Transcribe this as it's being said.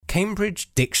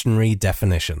Cambridge Dictionary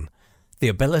definition: the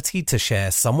ability to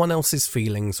share someone else's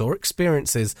feelings or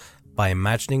experiences by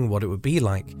imagining what it would be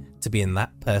like to be in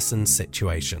that person's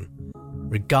situation.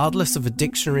 Regardless of a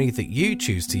dictionary that you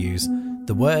choose to use,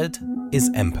 the word is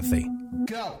empathy.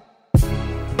 Go!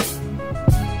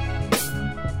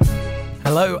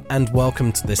 Hello and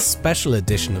welcome to this special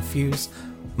edition of Fuse.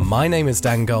 My name is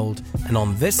Dan Gold, and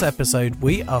on this episode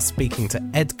we are speaking to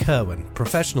Ed Kirwan,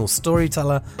 professional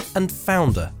storyteller and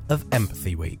founder of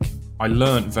Empathy Week. I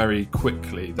learned very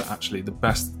quickly that actually the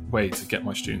best way to get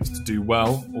my students to do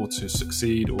well or to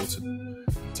succeed or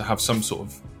to have some sort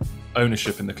of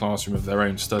ownership in the classroom of their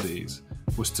own studies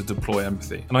was to deploy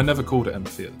empathy. And I never called it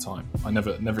empathy at the time. I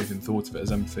never even thought of it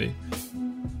as empathy.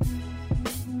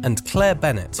 And Claire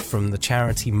Bennett from the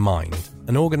charity Mind,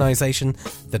 an organisation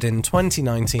that in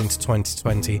 2019 to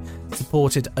 2020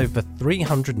 supported over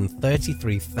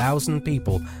 333,000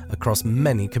 people across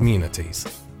many communities.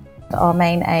 Our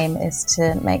main aim is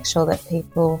to make sure that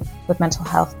people with mental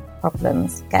health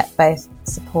problems get both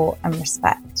support and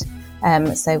respect.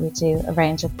 So we do a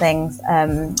range of things,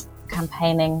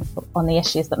 campaigning on the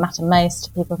issues that matter most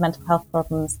to people with mental health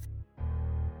problems.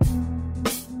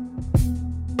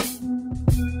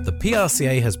 The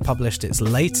PRCA has published its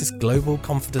latest Global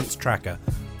Confidence Tracker,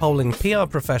 polling PR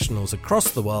professionals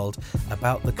across the world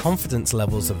about the confidence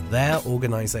levels of their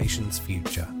organisation's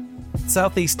future.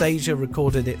 Southeast Asia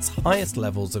recorded its highest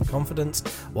levels of confidence,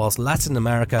 whilst Latin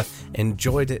America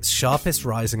enjoyed its sharpest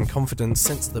rise in confidence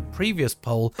since the previous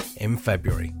poll in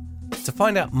February. To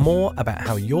find out more about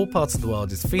how your part of the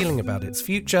world is feeling about its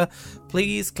future,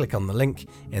 please click on the link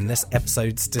in this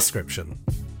episode's description.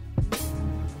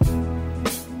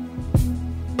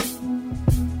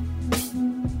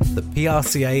 The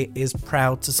PRCA is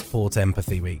proud to support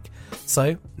Empathy Week.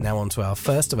 So, now on to our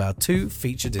first of our two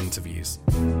featured interviews.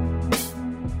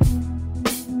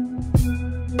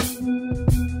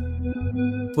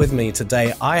 With me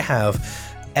today, I have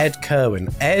Ed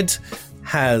Kirwan. Ed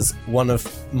has one of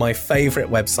my favourite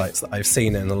websites that I've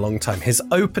seen in a long time. His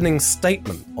opening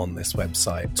statement on this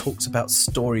website talks about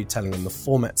storytelling and the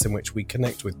formats in which we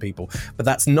connect with people. But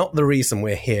that's not the reason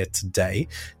we're here today.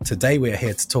 Today we're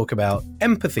here to talk about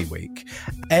Empathy Week.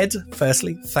 Ed,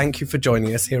 firstly, thank you for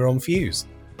joining us here on Fuse.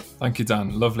 Thank you,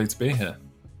 Dan. Lovely to be here.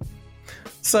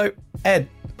 So, Ed,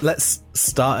 let's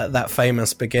start at that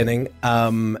famous beginning.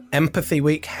 Empathy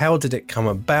Week, how did it come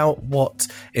about? What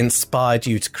inspired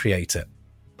you to create it?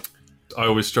 I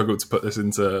always struggle to put this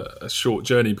into a short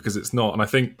journey because it's not. And I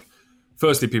think,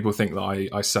 firstly, people think that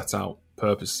I set out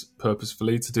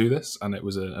purposefully to do this, and it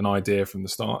was an idea from the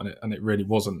start, and it really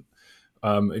wasn't.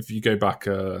 If you go back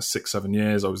 6-7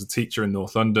 years, I was a teacher in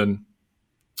North London,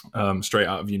 straight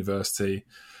out of university,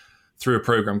 through a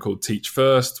program called Teach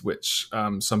First, which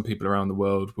some people around the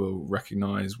world will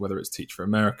recognise, whether it's Teach for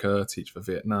America, Teach for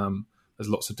Vietnam. There's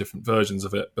lots of different versions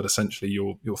of it, but essentially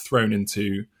you're thrown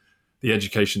into the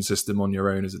education system on your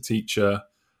own as a teacher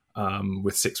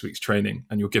with 6 weeks training,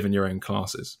 and you're given your own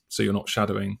classes. So you're not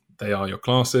shadowing, they are your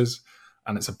classes,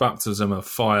 and it's a baptism of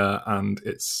fire, and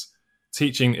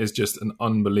teaching is just an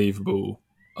unbelievable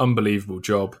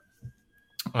job.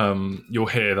 You'll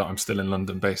hear that I'm still in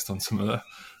London based on some of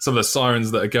the sirens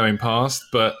that are going past,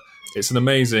 but it's an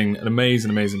amazing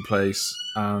place.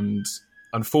 And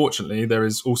unfortunately, there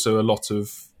is also a lot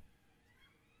of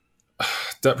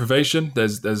deprivation.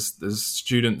 There's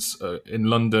students in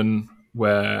London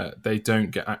where they don't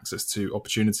get access to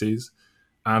opportunities,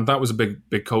 and that was a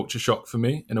big culture shock for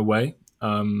me in a way.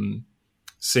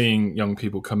 Seeing young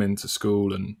people come into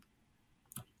school and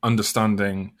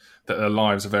understanding that their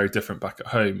lives are very different back at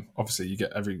home. Obviously, you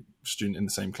get every student in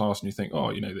the same class and you think,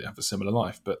 oh, they have a similar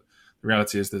life. But the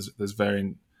reality is there's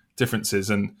varying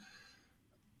differences. And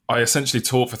I essentially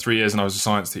taught for 3 years, and I was a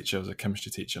science teacher. I was a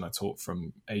chemistry teacher, and I taught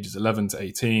from ages 11 to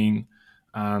 18.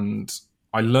 And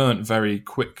I learned very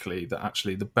quickly that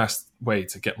actually the best way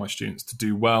to get my students to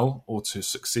do well or to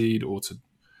succeed or to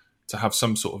have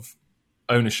some sort of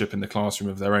ownership in the classroom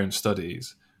of their own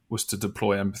studies was to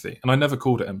deploy empathy. And I never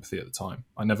called it empathy at the time.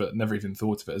 I never even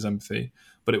thought of it as empathy,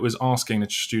 but it was asking a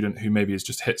student who maybe has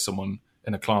just hit someone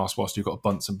in a class whilst you've got a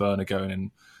Bunsen burner going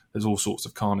and there's all sorts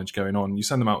of carnage going on. You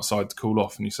send them outside to cool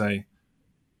off and you say,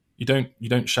 you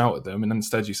don't shout at them, and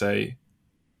instead you say,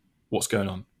 what's going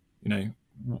on?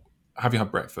 Have you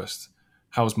had breakfast?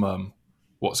 How's mum?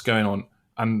 What's going on?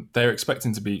 And they're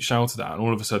expecting to be shouted at, and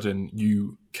all of a sudden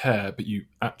you care, but you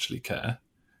actually care,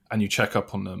 and you check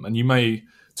up on them. And you may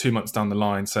 2 months down the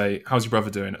line say, how's your brother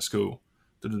doing at school?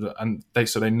 And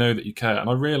they know that you care. And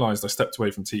I realised I stepped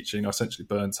away from teaching. I essentially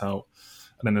burnt out.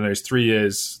 And then in those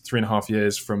 3.5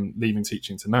 years from leaving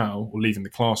teaching to now, or leaving the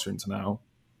classroom to now,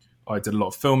 I did a lot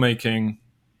of filmmaking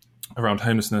around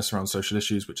homelessness, around social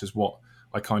issues, which is what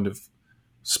I kind of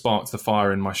sparked the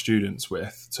fire in my students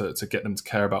with, to get them to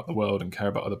care about the world and care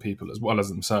about other people as well as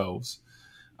themselves.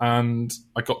 And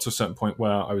I got to a certain point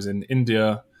where I was in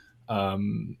India.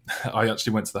 I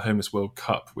actually went to the Homeless World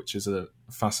Cup, which is a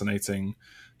fascinating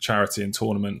charity and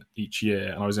tournament each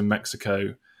year. And I was in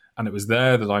Mexico, and it was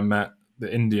there that I met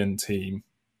the Indian team.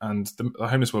 And the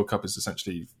Homeless World Cup is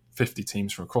essentially 50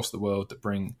 teams from across the world that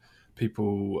bring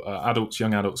people,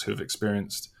 young adults who have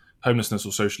experienced homelessness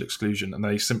or social exclusion, and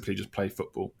they simply just play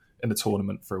football in a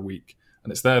tournament for a week.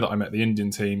 And it's there that I met the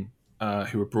Indian team,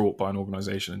 who were brought by an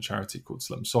organisation and charity called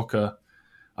Slum Soccer.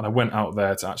 And I went out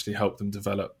there to actually help them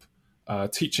develop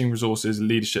teaching resources,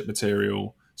 leadership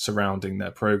material surrounding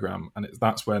their programme. And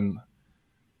that's when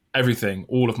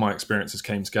all of my experiences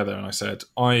came together, and I said,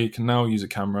 I can now use a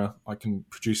camera, I can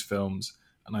produce films,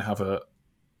 and I have a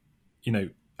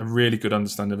really good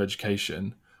understanding of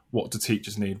education. What do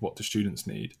teachers need? What do students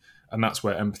need? And that's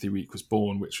where Empathy Week was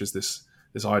born, which was this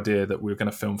idea that we were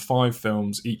going to film 5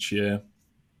 films each year,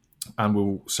 and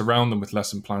we'll surround them with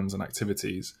lesson plans and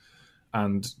activities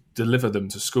and deliver them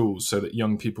to schools so that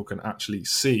young people can actually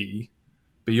see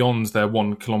beyond their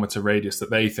 1 kilometre radius that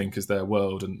they think is their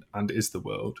world and is the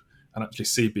world, and actually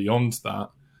see beyond that,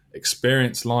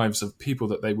 experience lives of people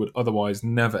that they would otherwise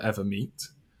never ever meet,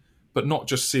 but not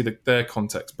just see their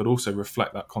context, but also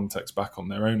reflect that context back on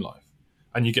their own life.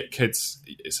 And you get kids,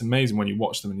 it's amazing when you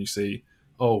watch them and you see,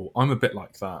 oh, I'm a bit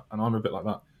like that, and I'm a bit like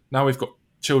that. Now we've got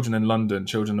children in London,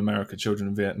 children in America, children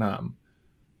in Vietnam,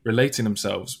 relating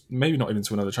themselves, maybe not even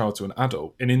to another child, to an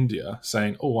adult in India,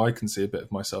 saying, oh, I can see a bit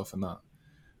of myself in that.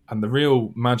 And the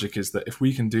real magic is that if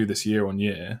we can do this year on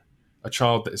year, a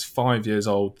child that is 5 years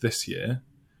old this year,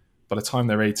 by the time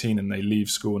they're 18 and they leave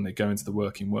school and they go into the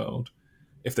working world,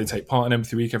 if they take part in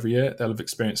Empathy Week every year, they'll have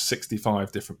experienced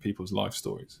 65 different people's life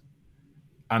stories.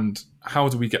 And how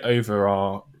do we get over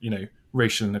our,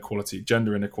 racial inequality,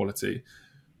 gender inequality?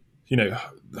 In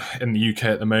the UK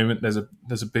at the moment, there's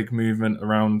a big movement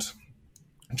around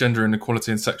gender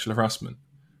inequality and sexual harassment,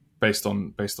 based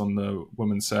on the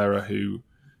woman Sarah who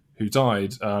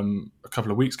died a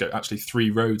couple of weeks ago. Actually, 3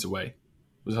 roads away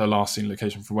was her last seen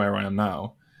location from where I am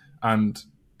now. And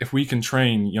if we can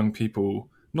train young people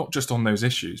not just on those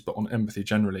issues, but on empathy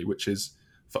generally, which is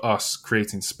for us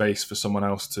creating space for someone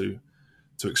else to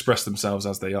express themselves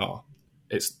as they are.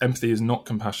 Empathy is not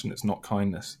compassion, it's not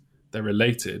kindness. They're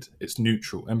related, it's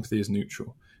neutral. Empathy is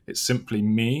neutral. It's simply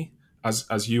me,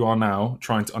 as you are now,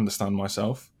 trying to understand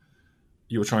myself.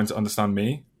 You're trying to understand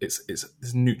me. It's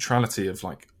this neutrality of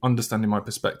understanding my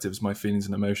perspectives, my feelings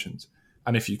and emotions.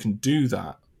 And if you can do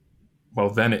that, well,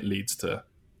 then it leads to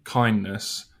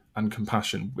kindness and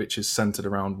compassion, which is centered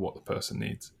around what the person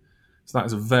needs. So that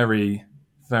is a very,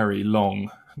 very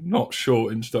long, not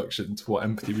short introduction to what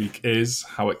Empathy Week is,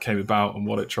 how it came about and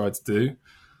what it tried to do.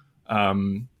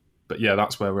 But yeah,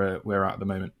 that's where we're at the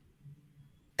moment.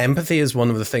 Empathy is one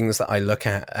of the things that I look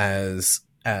at as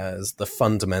the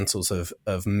fundamentals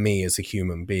of me as a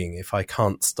human being. If I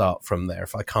can't start from there,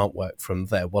 if I can't work from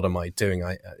there, what am I doing?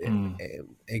 I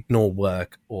ignore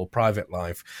work or private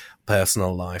life,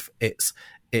 personal life. It's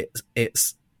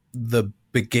the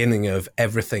beginning of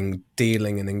everything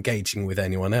dealing and engaging with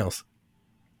anyone else.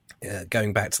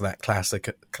 Going back to that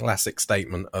classic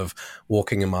statement of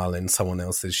walking a mile in someone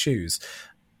else's shoes,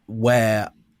 where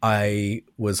I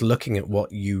was looking at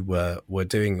what you were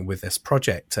doing with this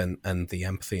project and the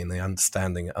empathy and the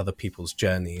understanding of other people's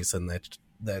journeys and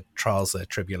their trials, their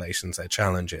tribulations, their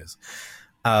challenges.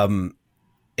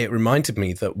 It reminded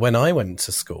me that when I went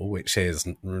to school, which is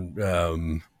a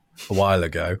while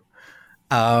ago,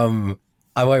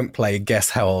 I won't play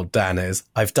guess how old Dan is.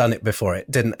 I've done it before. It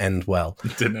didn't end well.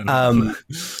 It didn't end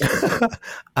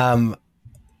well.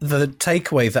 The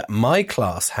takeaway that my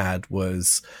class had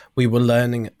was we were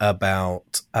learning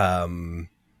about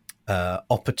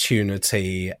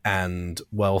opportunity and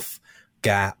wealth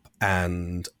gap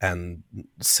and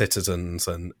citizens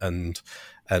and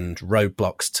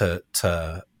roadblocks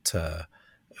to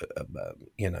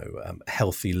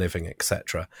healthy living,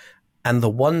 etc. And the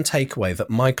one takeaway that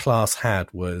my class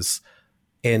had was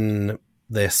in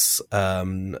this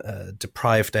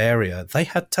deprived area, they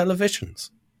had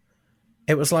televisions.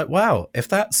 It was like, wow, if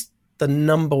that's the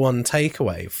number one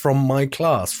takeaway from my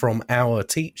class, from our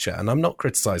teacher, and I'm not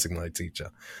criticizing my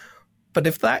teacher, but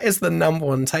if that is the number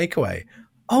one takeaway,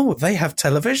 oh, they have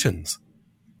televisions.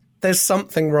 There's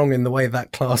something wrong in the way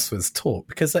that class was taught,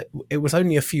 because it was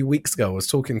only a few weeks ago I was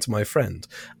talking to my friend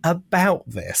about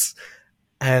this.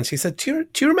 And she said, do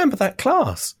you remember that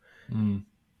class?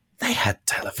 They had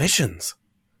televisions.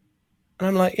 And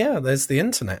I'm like, yeah, there's the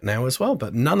internet now as well,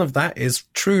 but none of that is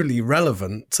truly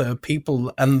relevant to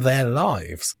people and their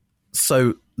lives.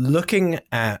 So looking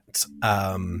at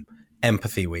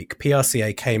Empathy Week,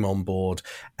 PRCA came on board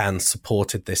and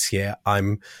supported this year.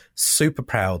 I'm super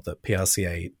proud that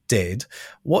PRCA did.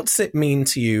 What's it mean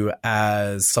to you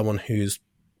as someone who's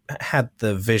had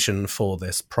the vision for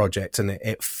this project and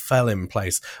it fell in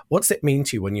place? What's it mean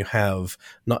to you when you have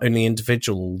not only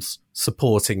individuals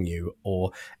supporting you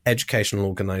or educational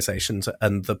organizations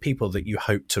and the people that you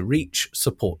hope to reach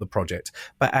support the project,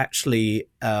 but actually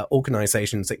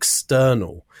organizations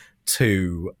external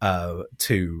to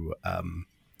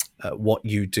what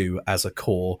you do as a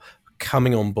core,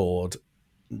 coming on board,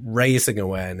 raising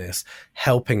awareness,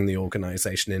 helping the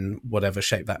organization in whatever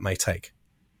shape that may take?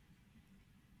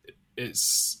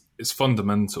 It's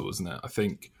fundamental, isn't it? I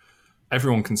think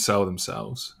everyone can sell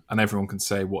themselves and everyone can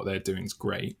say what they're doing is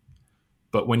great.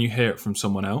 But when you hear it from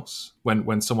someone else,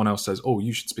 when someone else says, oh,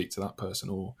 you should speak to that person,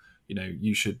 or,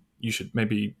 you should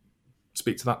maybe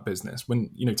speak to that business, when,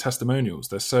 testimonials,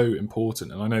 they're so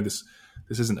important. And I know this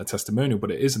isn't a testimonial, but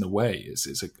it is in a way. It's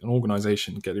an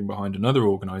organization getting behind another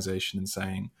organization and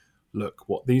saying, look,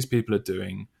 what these people are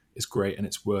doing is great and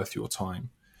it's worth your time.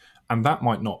 And that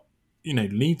might not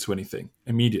lead to anything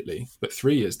immediately, but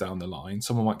 3 years down the line,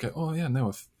 someone might go, oh yeah, no,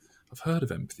 I've heard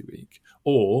of Empathy Week.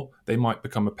 Or they might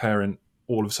become a parent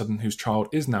all of a sudden whose child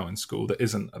is now in school that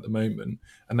isn't at the moment,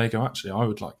 and they go, actually, I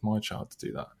would like my child to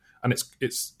do that. And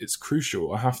it's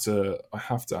crucial. I have to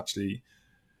actually,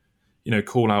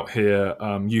 call out here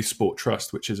Youth Sport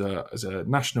Trust, which is a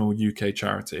national UK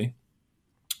charity,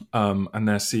 and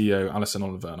their CEO, Alison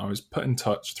Oliver. And I was put in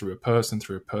touch through a person.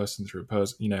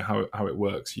 How it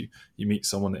works. You meet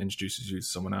someone that introduces you to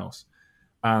someone else.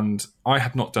 And I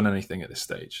had not done anything at this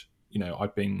stage.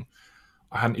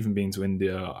 I hadn't even been to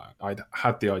India. I'd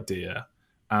had the idea,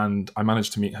 and I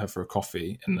managed to meet her for a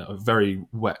coffee in a very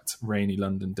wet, rainy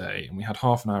London day. And we had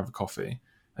half an hour of a coffee.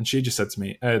 And she just said to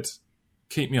me, Ed,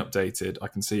 keep me updated. I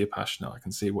can see you're passionate. I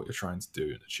can see what you're trying to do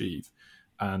and achieve.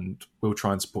 And we'll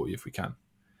try and support you if we can.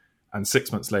 And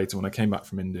 6 months later, when I came back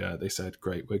from India, they said,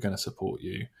 great, we're going to support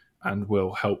you and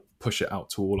we'll help push it out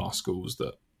to all our schools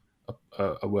that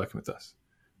are working with us.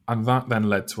 And that then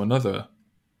led to another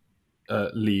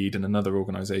lead in another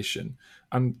organization.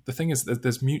 And the thing is,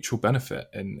 there's mutual benefit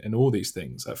in all these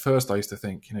things. At first, I used to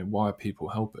think, why are people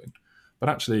helping? But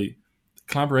actually,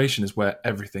 collaboration is where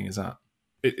everything is at.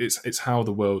 It's how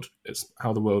the world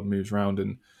moves around.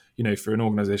 And, for an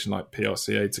organization like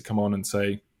PRCA to come on and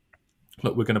say,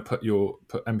 look, we're going to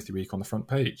put Empathy Week on the front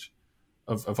page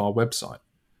of our website,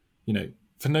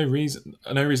 for no reason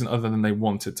other than they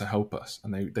wanted to help us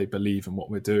and they believe in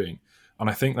what we're doing. And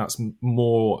I think that's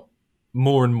more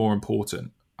and more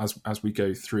important as we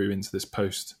go through into this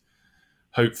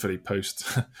hopefully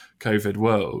post COVID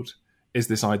world, is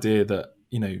this idea that,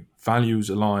 values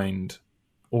aligned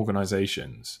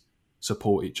organizations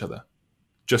support each other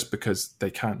just because they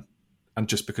can and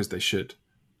just because they should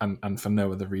and for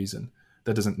no other reason.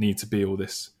 There doesn't need to be all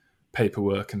this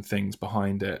paperwork and things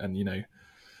behind it and,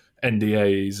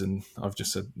 NDAs, and I've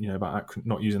just said, about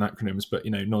not using acronyms, but,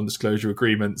 non-disclosure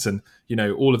agreements and,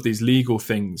 all of these legal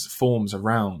things, forms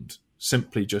around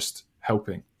simply just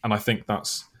helping. And I think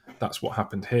that's what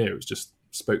happened here. It was just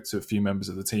spoke to a few members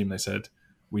of the team. They said,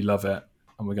 we love it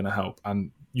and we're going to help.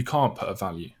 And you can't put a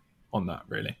value on that,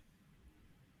 really.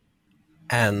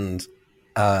 And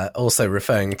also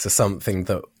referring to something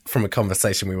that from a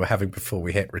conversation we were having before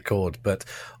we hit record, but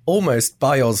almost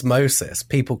by osmosis,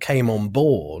 people came on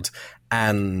board,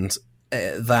 and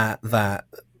that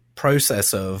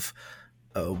process of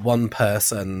one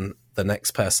person, the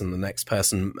next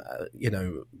person,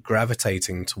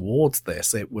 gravitating towards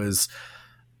this, it was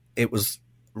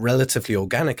relatively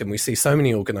organic. And we see so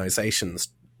many organizations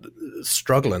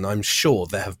struggle, and I'm sure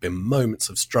there have been moments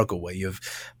of struggle where you've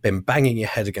been banging your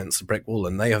head against a brick wall,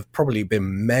 and they have probably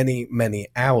been many, many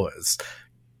hours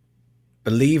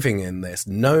believing in this,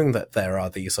 knowing that there are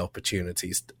these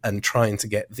opportunities and trying to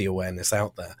get the awareness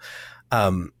out there.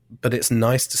 But it's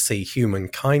nice to see human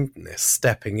kindness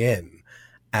stepping in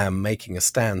and making a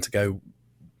stand to go,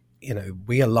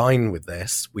 we align with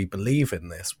this, we believe in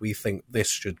this, we think this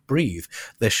should breathe,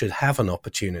 this should have an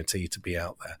opportunity to be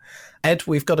out there. Ed,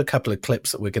 we've got a couple of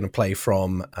clips that we're going to play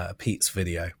from Pete's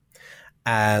video,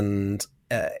 and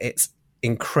it's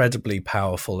incredibly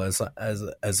powerful as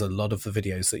a lot of the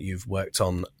videos that you've worked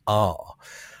on are.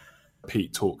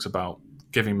 Pete talks about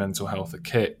giving mental health a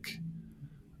kick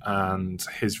and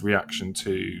his reaction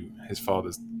to his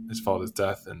father's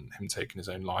death and him taking his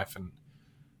own life and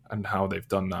how they've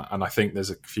done that. And I think there's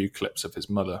a few clips of his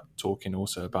mother talking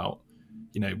also about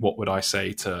what would I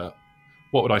say to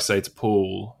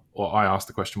Paul? Or I asked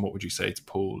the question, what would you say to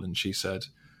Paul? And she said,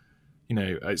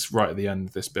 it's right at the end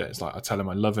of this bit. It's like, I tell him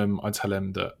I love him. I tell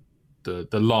him that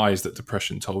the lies that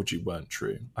depression told you weren't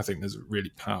true. I think there's a really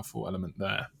powerful element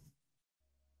there.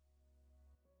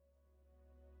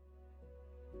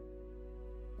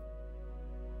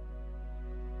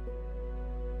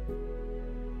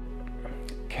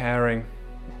 Caring,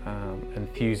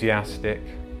 enthusiastic,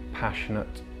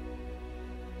 passionate.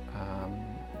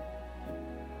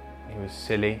 He was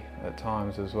silly at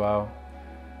times as well.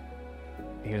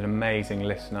 He was an amazing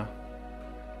listener.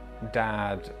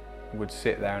 Dad would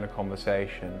sit there in a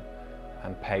conversation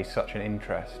and pay such an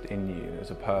interest in you as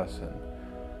a person.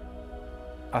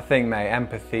 I think, mate,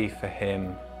 empathy for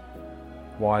him,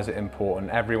 why is it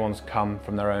important? Everyone's come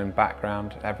from their own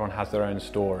background, everyone has their own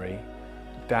story.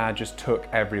 Dad just took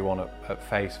everyone at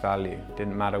face value.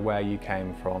 Didn't matter where you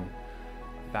came from.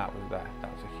 That was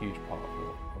a huge part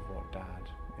of what Dad,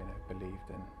 believed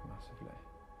in massively.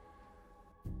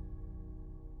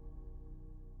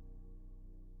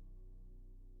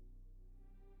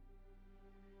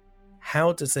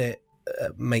 How does it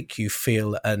make you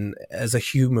feel as a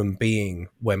human being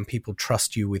when people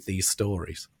trust you with these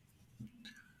stories?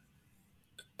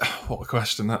 What a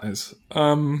question that is.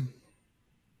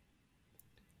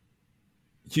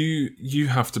 You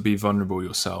have to be vulnerable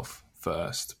yourself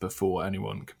first before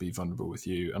anyone can be vulnerable with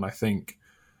you. And I think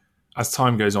as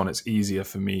time goes on, it's easier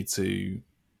for me to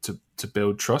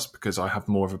build trust because I have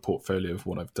more of a portfolio of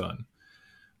what I've done.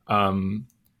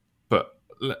 But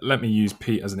let me use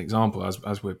Pete as an example.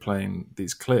 As we're playing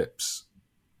these clips,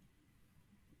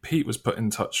 Pete was put in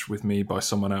touch with me by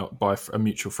someone else, by a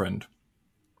mutual friend,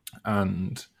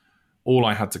 and all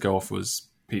I had to go off was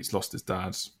Pete's lost his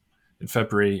dad in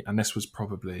February, and this was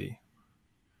probably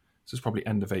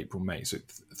end of April, May, so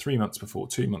 2 months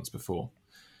before.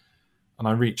 And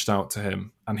I reached out to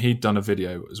him, and he'd done a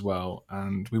video as well,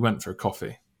 and we went for a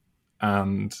coffee.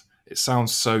 And it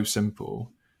sounds so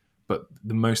simple, but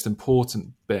the most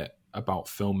important bit about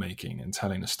filmmaking and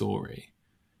telling a story,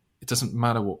 it doesn't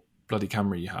matter what bloody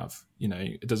camera you have,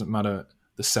 it doesn't matter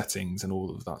the settings and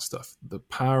all of that stuff. The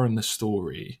power in the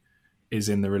story is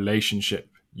in the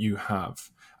relationship you have.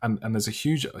 And there's a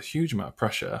huge amount of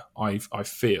pressure I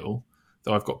feel,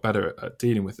 though I've got better at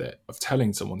dealing with it, of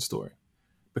telling someone's story,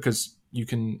 because you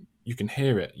can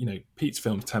hear it. Pete's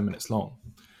film's 10 minutes long,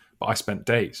 but I spent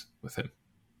days with him,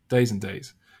 days and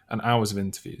days, and hours of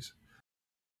interviews.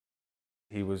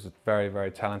 He was a very, very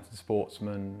talented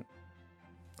sportsman.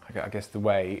 I guess the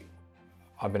way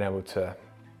I've been able to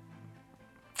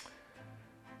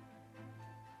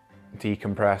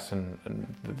decompress and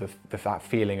that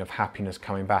feeling of happiness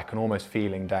coming back and almost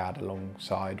feeling Dad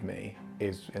alongside me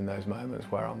is in those moments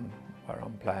where I'm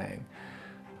playing.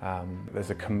 There's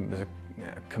a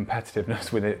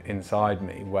competitiveness with it inside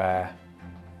me where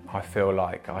I feel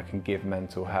like I can give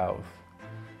mental health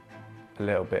a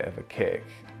little bit of a kick.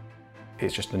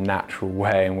 It's just a natural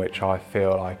way in which I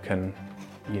feel I can,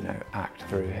 act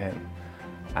through him,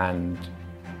 and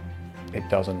it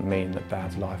doesn't mean that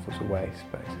Dad's life was a waste,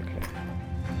 basically.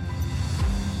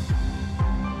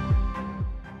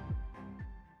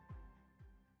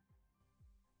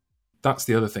 That's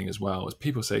the other thing as well, is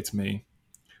people say to me,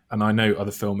 and I know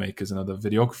other filmmakers and other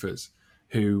videographers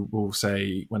who will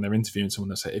say, when they're interviewing someone,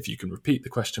 they'll say, if you can repeat the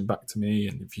question back to me,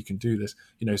 and if you can do this,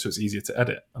 so it's easier to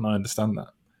edit. And I understand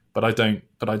that, but I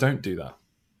don't do that.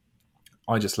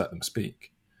 I just let them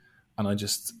speak.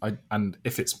 And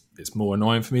if it's more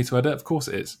annoying for me to edit, of course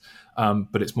it is,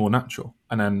 but it's more natural.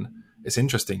 And then it's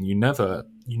interesting. You never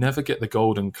get the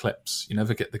golden clips. You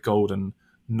never get the golden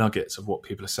nuggets of what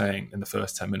people are saying in the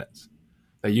first 10 minutes.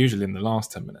 They're usually in the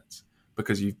last 10 minutes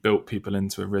because you've built people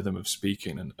into a rhythm of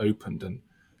speaking and opened, and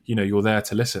you're there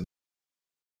to listen.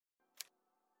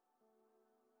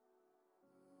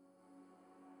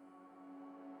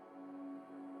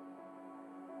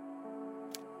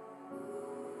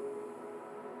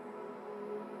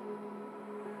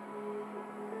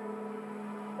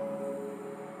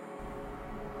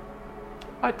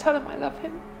 I tell him I love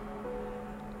him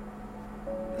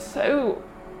so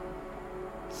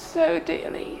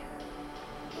dearly.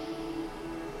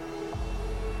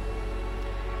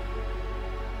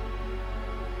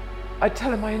 I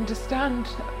tell him I understand,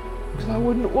 because I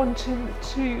wouldn't want him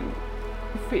to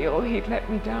feel he'd let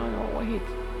me down, or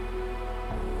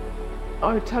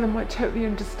I would tell him I totally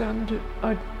understand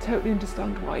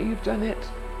why you've done it.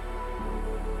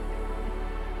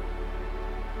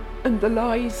 And the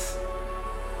lies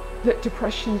that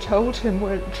depression told him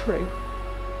weren't true,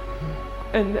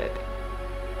 and that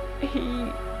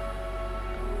he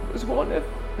was one of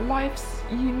life's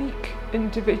unique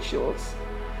individuals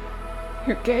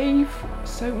who gave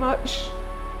so much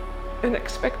and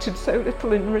expected so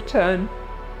little in return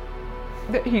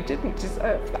that he didn't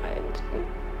deserve that ending,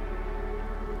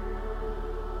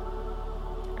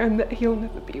 and that he'll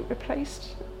never be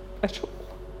replaced at all.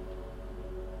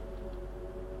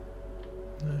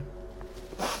 No.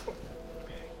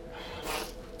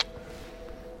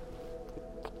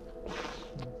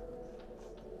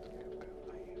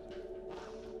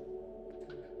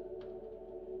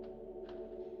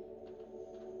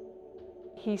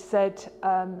 He said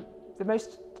the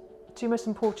two most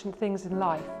important things in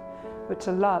life were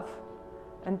to love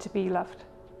and to be loved.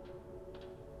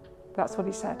 That's what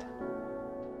he said.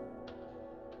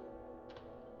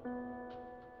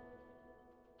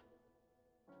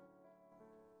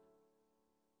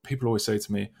 People always say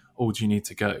to me, "Oh, do you need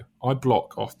to go?" I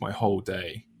block off my whole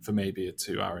day for maybe a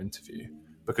 2-hour interview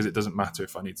because it doesn't matter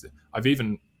if I need to. I've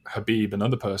even Habib,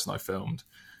 another person I filmed,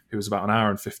 who was about an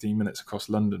hour and 15 minutes across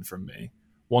London from me.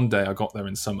 One day I got there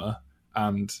in summer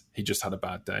and he just had a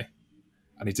bad day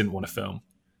and he didn't want to film.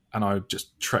 And I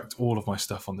just trekked all of my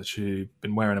stuff on the tube,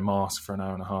 been wearing a mask for an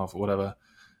hour and a half or whatever.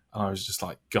 And I was just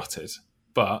like gutted.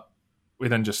 But we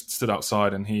then just stood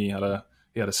outside and he had a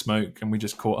smoke and we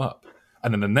just caught up.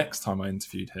 And then the next time I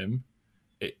interviewed him,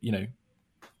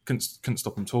 couldn't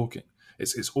stop him talking.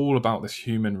 It's all about this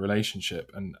human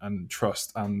relationship and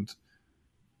trust. And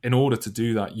in order to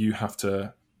do that, you have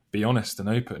to be honest and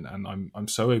open. And I'm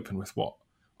so open with what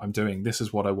I'm doing. This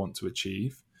is what I want to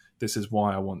achieve. This is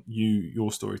why I want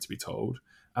your story to be told.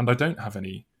 And I don't have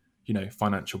any,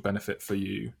 financial benefit for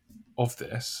you of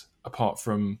this, apart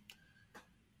from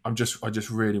I just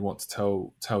really want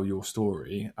to tell your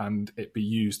story and it be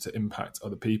used to impact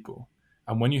other people.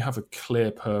 And when you have a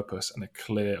clear purpose and a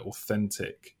clear,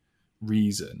 authentic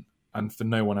reason, and for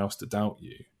no one else to doubt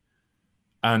you,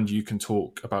 and you can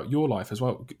talk about your life as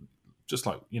well, just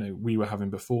like, we were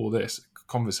having before this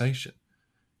conversation,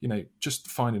 just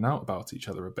finding out about each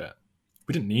other a bit.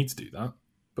 We didn't need to do that,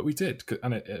 but we did.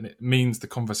 And it means the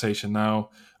conversation now,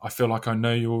 I feel like I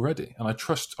know you already. And I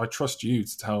trust you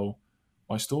to tell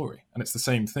my story. And it's the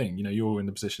same thing. You're in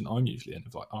the position I'm usually in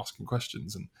of like asking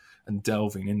questions and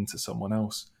delving into someone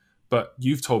else. But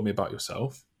you've told me about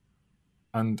yourself.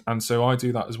 And so I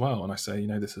do that as well. And I say,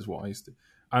 this is what I used to.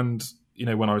 And,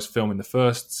 when I was filming the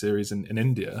first series in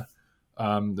India,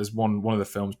 there's one of the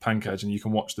films, Pankaj, and you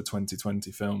can watch the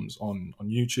 2020 films on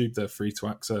YouTube. They're free to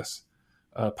access.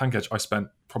 Pankaj, I spent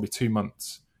probably 2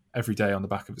 months every day on the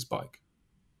back of his bike.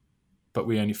 But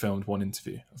we only filmed one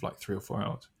interview of like 3 or 4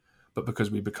 hours. But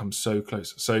because we become so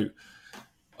close. So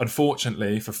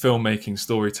unfortunately for filmmaking,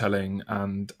 storytelling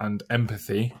and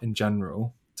empathy in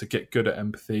general, to get good at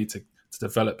empathy, to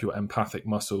develop your empathic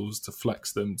muscles, to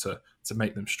flex them, to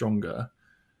make them stronger,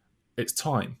 it's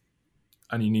time.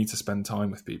 And you need to spend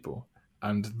time with people.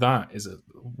 And that is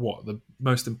the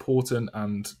most important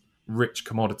and rich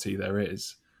commodity there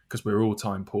is, because we're all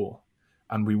time poor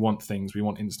and we want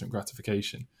instant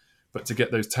gratification. But to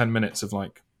get those 10 minutes of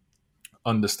like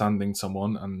understanding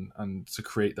someone and to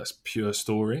create this pure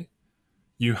story,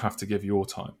 you have to give your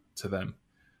time to them.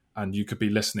 And you could be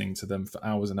listening to them for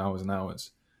hours and hours and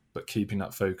hours, but keeping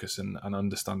that focus and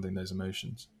understanding those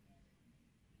emotions.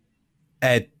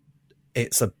 Ed,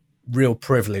 it's a real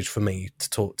privilege for me to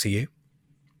talk to you.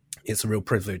 It's a real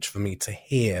privilege for me to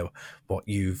hear what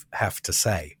you have to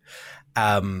say.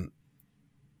 I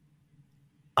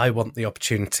want the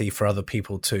opportunity for other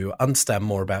people to understand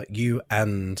more about you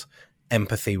and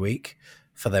Empathy Week.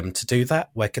 For them to do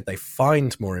that, where could they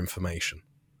find more information?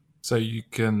 So you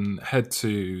can head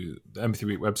to the Empathy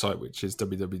Week website, which is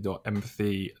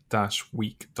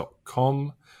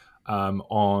www.empathy-week.com.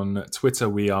 On Twitter,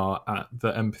 we are at The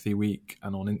Empathy Week,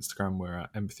 and on Instagram, we're at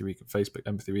Empathy Week, and Facebook,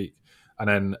 Empathy Week. And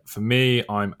then for me,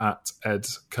 I'm at Ed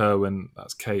Kirwan,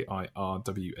 that's Kirwan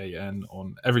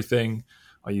on everything.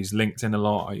 I use LinkedIn a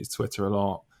lot, I use Twitter a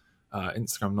lot,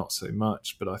 Instagram not so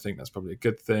much, but I think that's probably a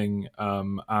good thing.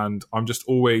 And I'm just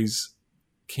always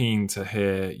keen to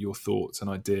hear your thoughts and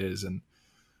ideas, and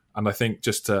I think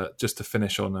just to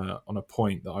finish on a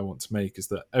point that I want to make is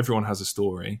that everyone has a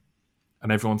story,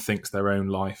 and everyone thinks their own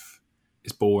life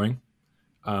is boring.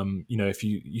 If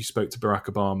you spoke to Barack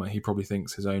Obama, he probably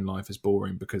thinks his own life is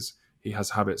boring because he has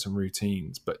habits and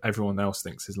routines, but everyone else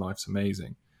thinks his life's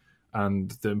amazing. And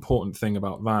the important thing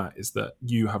about that is that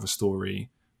you have a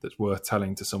story that's worth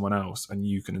telling to someone else, and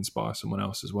you can inspire someone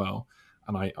else as well.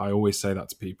 And I always say that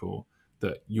to people,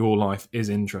 that your life is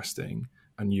interesting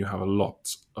and you have a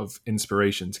lot of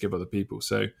inspiration to give other people.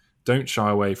 So don't shy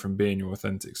away from being your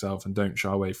authentic self, and don't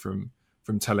shy away from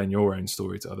telling your own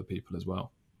story to other people as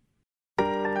well.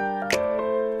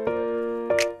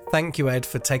 Thank you, Ed,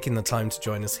 for taking the time to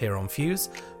join us here on Fuse.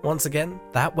 Once again,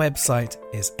 that website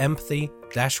is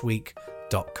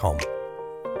empathy-week.com.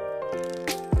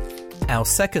 Our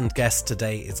second guest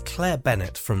today is Claire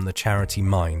Bennett from the charity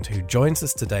Mind, who joins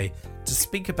us today to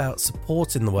speak about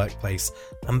support in the workplace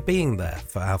and being there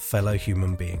for our fellow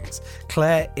human beings.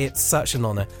 Claire, it's such an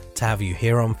honour to have you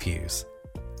here on Fuse.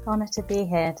 Honour to be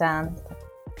here, Dan.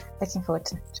 Looking forward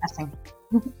to chatting.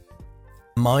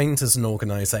 Mind as an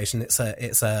organisation, it's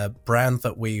a brand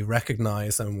that we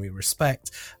recognise and we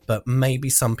respect, but maybe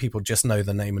some people just know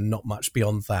the name and not much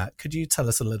beyond that. Could you tell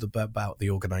us a little bit about the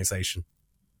organisation?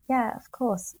 Yeah, of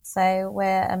course. So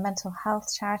we're a mental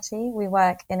health charity. We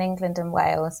work in England and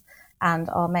Wales, and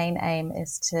our main aim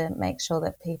is to make sure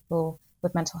that people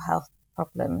with mental health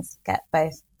problems get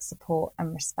both support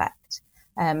and respect.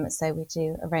 So we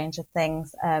do a range of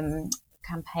things,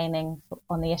 campaigning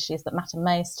on the issues that matter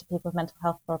most to people with mental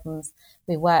health problems.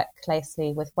 We work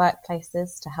closely with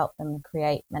workplaces to help them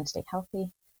create mentally healthy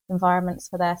environments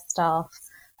for their staff.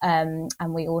 And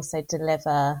we also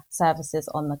deliver services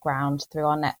on the ground through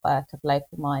our network of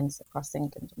local minds across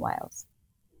England and Wales.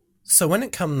 So when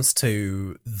it comes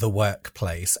to the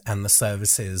workplace and the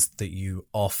services that you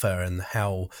offer and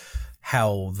how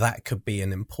that could be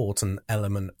an important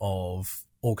element of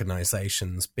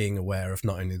organisations being aware of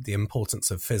not only the importance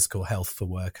of physical health for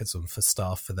workers and for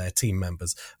staff, for their team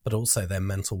members, but also their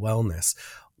mental wellness,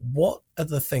 what are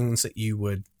the things that you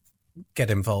would get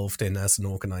involved in as an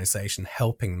organisation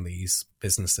helping these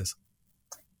businesses?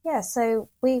 Yeah, so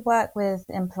we work with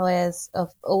employers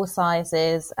of all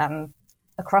sizes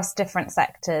across different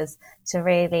sectors to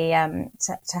really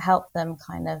to help them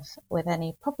kind of with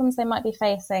any problems they might be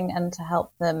facing, and to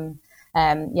help them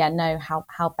know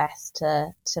how best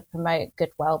to promote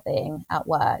good well-being at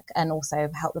work, and also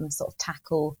help them sort of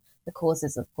tackle the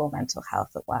causes of poor mental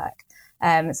health at work.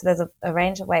 So there's a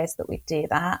range of ways that we do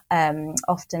that.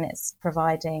 Often it's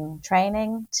providing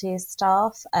training to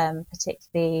staff,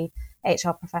 particularly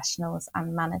HR professionals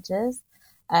and managers.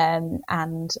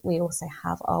 And we also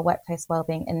have our Workplace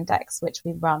Wellbeing Index, which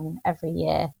we run every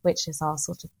year, which is our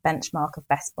sort of benchmark of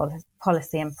best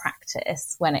policy and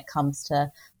practice when it comes to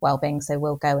wellbeing. So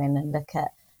we'll go in and look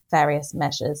at various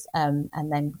measures and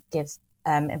then give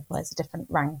employers a different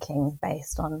ranking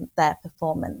based on their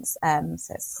performance.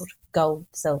 So it's sort of gold,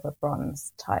 silver,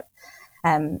 bronze type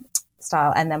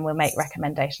style. And then we'll make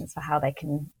recommendations for how they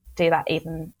can do that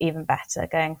even better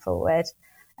going forward.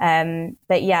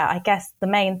 But yeah, I guess the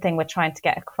main thing we're trying to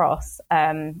get across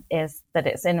is that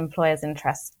it's in employers'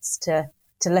 interests to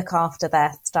look after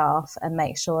their staff and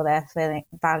make sure they're feeling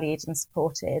valued and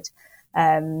supported.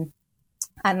 And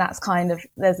that's kind of,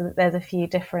 there's a few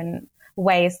different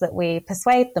ways that we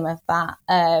persuade them of that.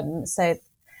 So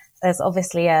there's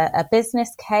obviously a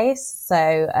business case.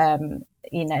 So,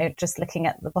 just looking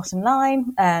at the bottom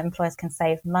line, employers can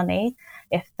save money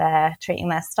if they're treating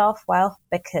their staff well,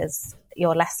 because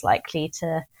you're less likely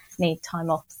to need time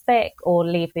off sick or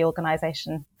leave the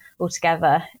organisation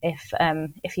altogether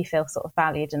if you feel sort of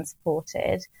valued and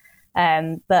supported.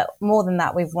 But more than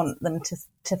that, we want them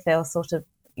to feel sort of,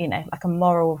 like a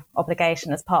moral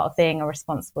obligation as part of being a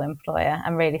responsible employer,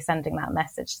 and really sending that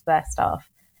message to their staff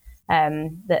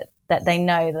that they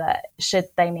know that should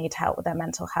they need help with their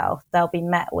mental health, they'll be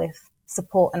met with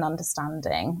support and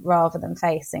understanding rather than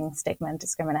facing stigma and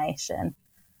discrimination.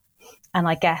 And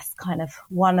I guess kind of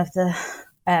one of the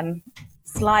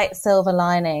slight silver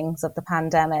linings of the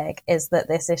pandemic is that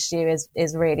this issue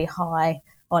is really high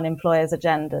on employers'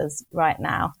 agendas right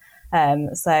now.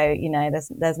 So,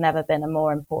 there's never been a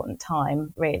more important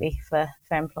time really for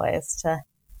employers to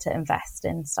invest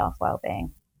in staff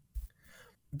wellbeing.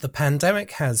 The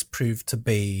pandemic has proved to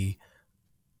be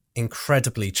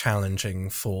incredibly challenging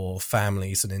for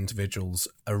families and individuals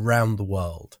around the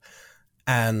world.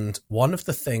 And one of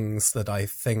the things that I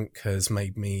think has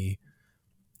made me,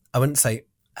 I wouldn't say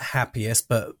happiest,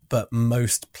 but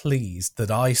most pleased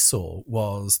that I saw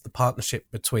was the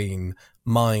partnership between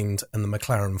Mind and the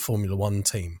McLaren Formula One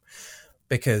team.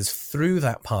 Because through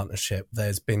that partnership,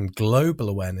 there's been global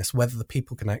awareness, whether the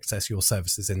people can access your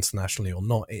services internationally or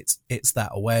not. It's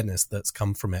that awareness that's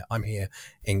come from it. I'm here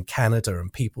in Canada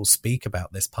and people speak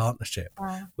about this partnership,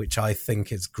 wow, which I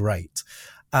think is great.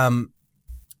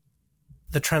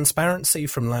 The transparency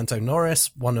from Lando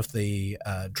Norris, one of the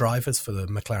drivers for the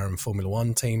McLaren Formula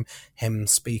One team, him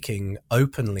speaking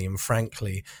openly and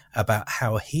frankly about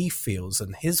how he feels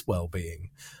and his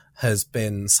well-being has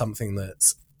been something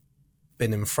that's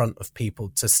been in front of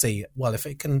people to see, well, if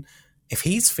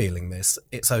he's feeling this,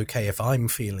 it's okay if I'm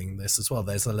feeling this as well.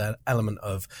 There's an element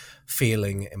of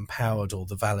feeling empowered, or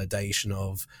the validation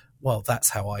of, well,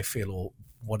 that's how I feel, or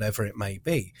whatever it may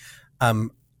be.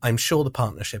 I'm sure the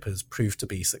partnership has proved to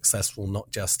be successful,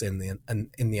 not just in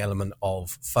the element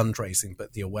of fundraising,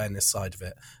 but the awareness side of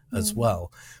it as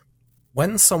well.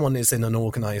 When someone is in an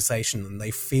organization and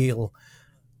they feel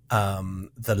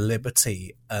the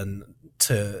liberty and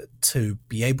to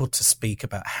be able to speak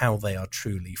about how they are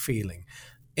truly feeling,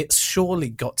 it's surely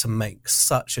got to make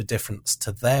such a difference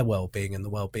to their well-being and the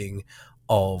well-being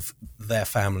of their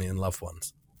family and loved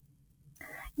ones.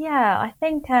 Yeah, I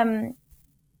think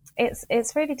it's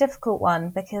a really difficult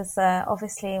one because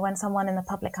obviously when someone in the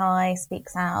public eye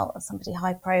speaks out, somebody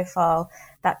high profile,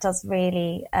 that does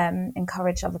really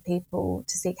encourage other people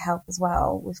to seek help as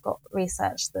well. We've got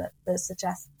research that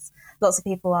suggests lots of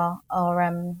people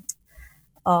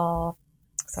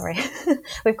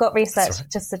we've got research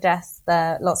just suggests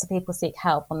that lots of people seek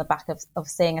help on the back of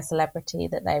seeing a celebrity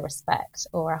that they respect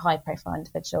or a high profile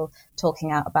individual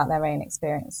talking out about their own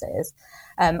experiences.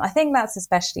 I think that's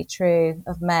especially true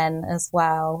of men as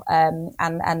well,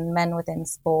 and men within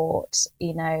sport.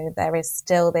 You know, there is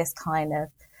still this kind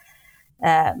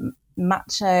of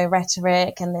macho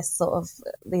rhetoric and this sort of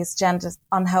these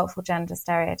unhelpful gender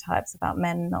stereotypes about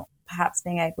men not perhaps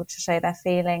being able to show their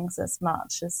feelings as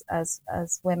much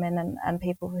as women and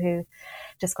people who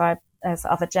describe as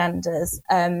other genders.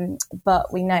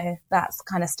 But we know that's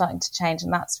kind of starting to change,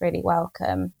 and that's really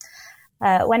welcome.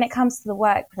 When it comes to the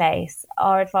workplace,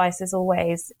 our advice is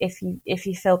always, if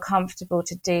you feel comfortable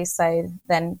to do so,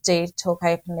 then do talk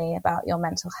openly about your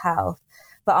mental health.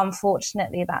 But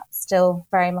unfortunately, that still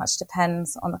very much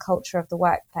depends on the culture of the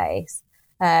workplace.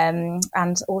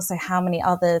 And also how many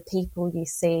other people you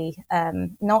see,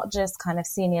 not just kind of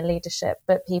senior leadership,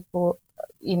 but people,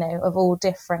 you know, of all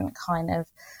different kind of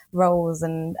roles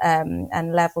and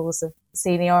levels of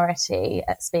seniority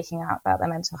at speaking out about their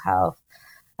mental health.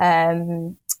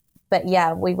 But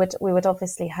yeah, we would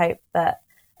obviously hope that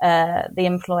the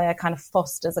employer kind of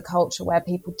fosters a culture where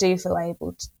people do feel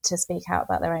able to speak out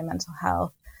about their own mental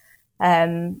health.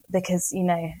 Because, you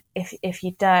know, if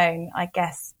you don't, I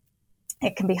guess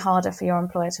it can be harder for your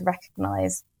employer to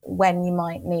recognise when you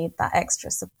might need that extra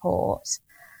support.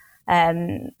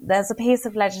 There's a piece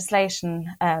of legislation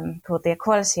called the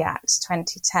Equality Act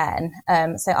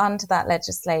 2010. So under that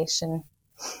legislation,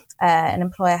 an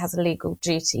employer has a legal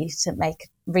duty to make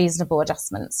reasonable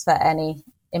adjustments for any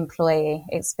employee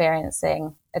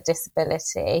experiencing a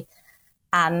disability.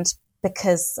 And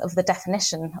because of the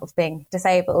definition of being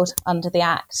disabled under the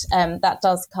Act, that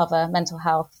does cover mental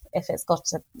health if it's got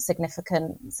a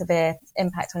significant, severe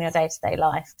impact on your day-to-day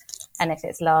life, and if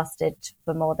it's lasted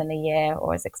for more than a year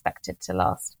or is expected to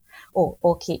last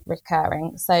or keep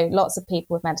recurring. So lots of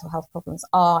people with mental health problems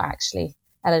are actually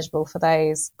eligible for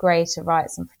those greater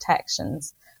rights and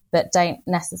protections, but don't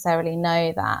necessarily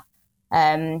know that.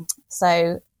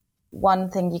 So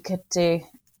one thing you could do,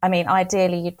 I mean,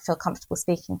 ideally, you'd feel comfortable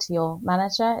speaking to your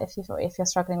manager if you're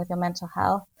struggling with your mental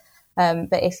health.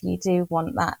 But if you do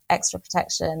want that extra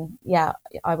protection, yeah,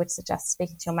 I would suggest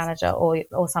speaking to your manager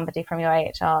or somebody from your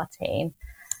AHR team.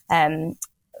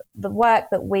 The work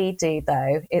that we do,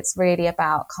 though, it's really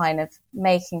about kind of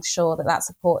making sure that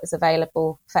support is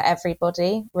available for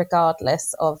everybody,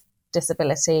 regardless of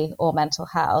disability or mental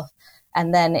health.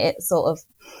 And then it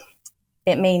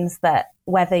means that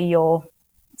whether you're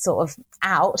sort of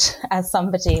out as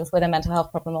somebody with a mental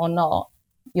health problem or not,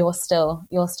 you're still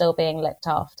being looked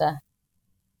after.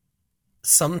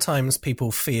 Sometimes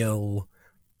people feel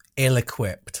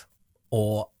ill-equipped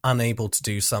or unable to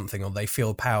do something, or they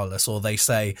feel powerless, or they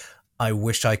say, I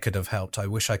wish I could have helped, I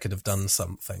wish I could have done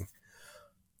something.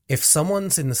 If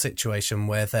someone's in the situation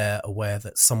where they're aware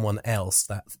that someone else,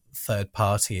 that third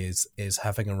party, is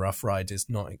having a rough ride, is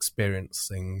not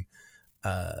experiencing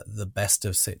the best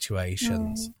of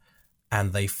situations,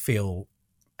 and they feel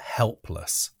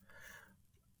helpless,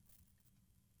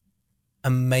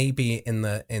 and maybe in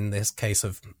this case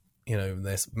of, you know,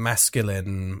 this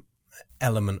masculine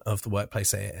element of the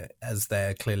workplace, as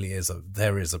there clearly is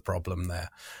there is a problem there.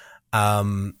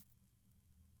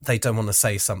 They don't want to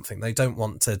say something. They don't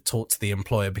want to talk to the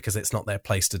employer because it's not their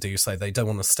place to do so. They don't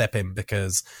want to step in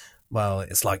because, well,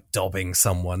 it's like dobbing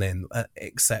someone in,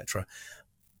 etc.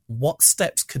 What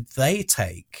steps could they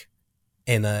take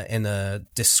in a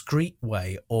discreet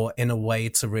way, or in a way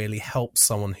to really help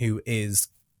someone who is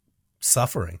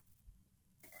suffering?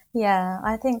 Yeah,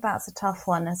 I think that's a tough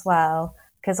one as well,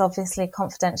 because obviously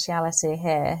confidentiality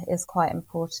here is quite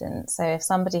important. So if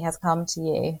somebody has come to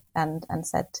you and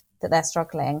said that they're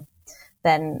struggling,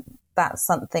 then that's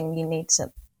something you need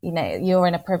to, you know, you're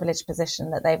in a privileged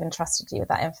position that they've entrusted you with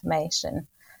that information.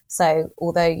 So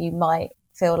although you might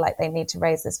feel like they need to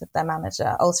raise this with their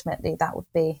manager, ultimately that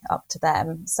would be up to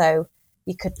them. So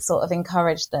you could sort of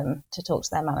encourage them to talk to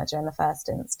their manager in the first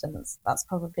instance. That's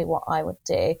probably what I would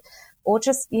do. Or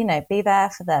just, be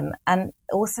there for them. And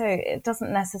also, it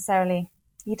doesn't necessarily,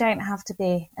 you don't have to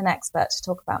be an expert to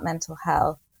talk about mental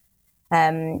health.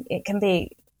 It can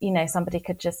be, somebody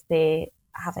could just be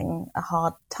having a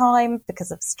hard time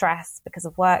because of stress, because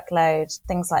of workload,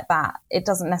 things like that. It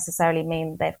doesn't necessarily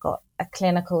mean they've got a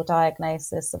clinical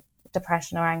diagnosis of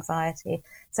depression or anxiety.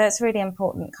 So it's really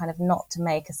important kind of not to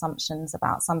make assumptions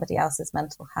about somebody else's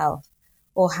mental health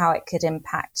or how it could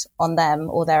impact on them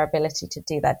or their ability to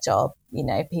do their job.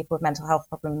 People with mental health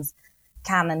problems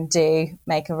can and do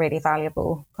make a really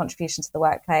valuable contribution to the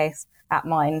workplace. At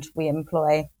Mind, we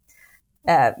employ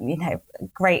a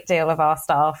great deal of our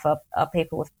staff are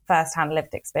people with first-hand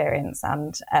lived experience.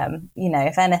 And,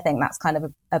 if anything, that's kind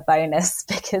of a bonus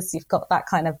because you've got that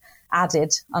kind of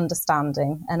added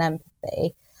understanding and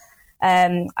empathy.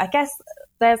 I guess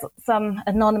there's some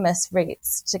anonymous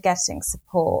routes to getting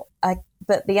support,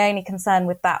 but the only concern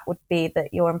with that would be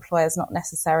that your employer's not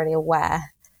necessarily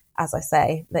aware, as I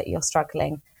say, that you're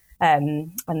struggling,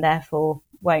 and therefore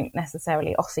won't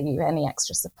necessarily offer you any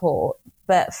extra support.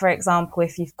 But for example,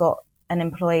 if you've got an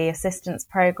employee assistance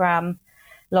program,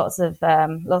 lots of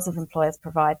employers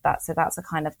provide that. So that's a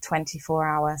kind of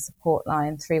 24-hour support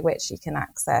line through which you can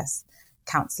access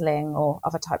counselling or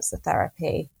other types of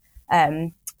therapy.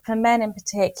 For men in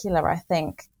particular, I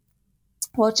think,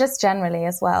 well, just generally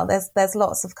as well, there's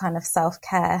lots of kind of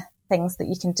self-care things that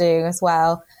you can do as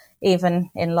well,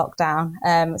 even in lockdown.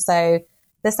 So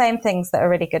the same things that are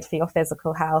really good for your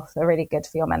physical health are really good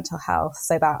for your mental health.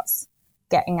 So that's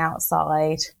getting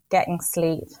outside, getting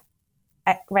sleep,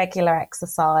 regular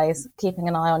exercise, keeping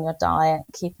an eye on your diet,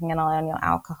 keeping an eye on your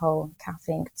alcohol,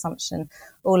 caffeine consumption,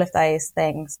 all of those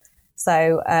things.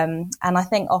 So, and I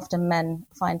think often men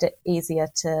find it easier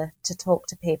to talk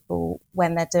to people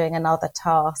when they're doing another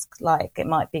task, like it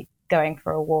might be going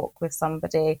for a walk with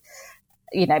somebody,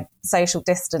 social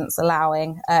distance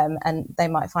allowing, and they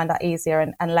might find that easier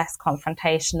and less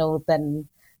confrontational than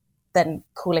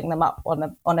calling them up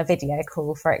on a video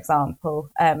call, for example.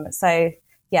 So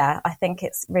yeah, I think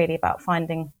it's really about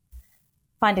finding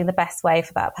the best way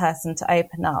for that person to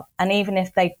open up. And even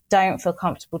if they don't feel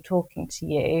comfortable talking to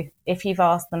you, if you've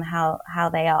asked them how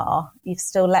they are, you've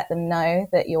still let them know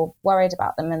that you're worried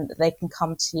about them and that they can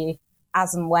come to you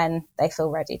as and when they feel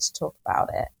ready to talk about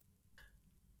it.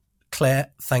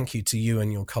 Claire, thank you to you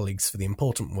and your colleagues for the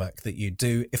important work that you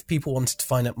do. If people wanted to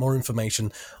find out more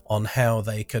information on how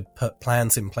they could put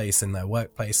plans in place in their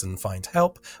workplace and find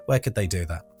help, where could they do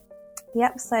that?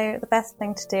 Yep, so the best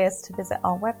thing to do is to visit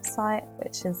our website,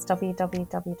 which is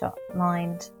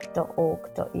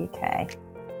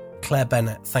www.mind.org.uk. Claire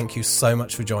Bennett, thank you so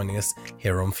much for joining us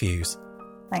here on Fuse.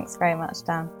 Thanks very much,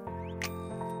 Dan.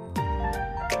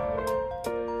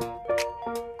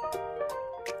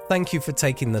 Thank you for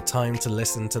taking the time to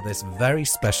listen to this very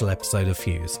special episode of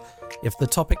Fuse. If the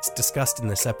topics discussed in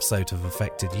this episode have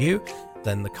affected you,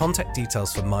 then the contact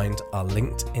details for Mind are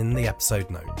linked in the episode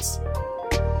notes.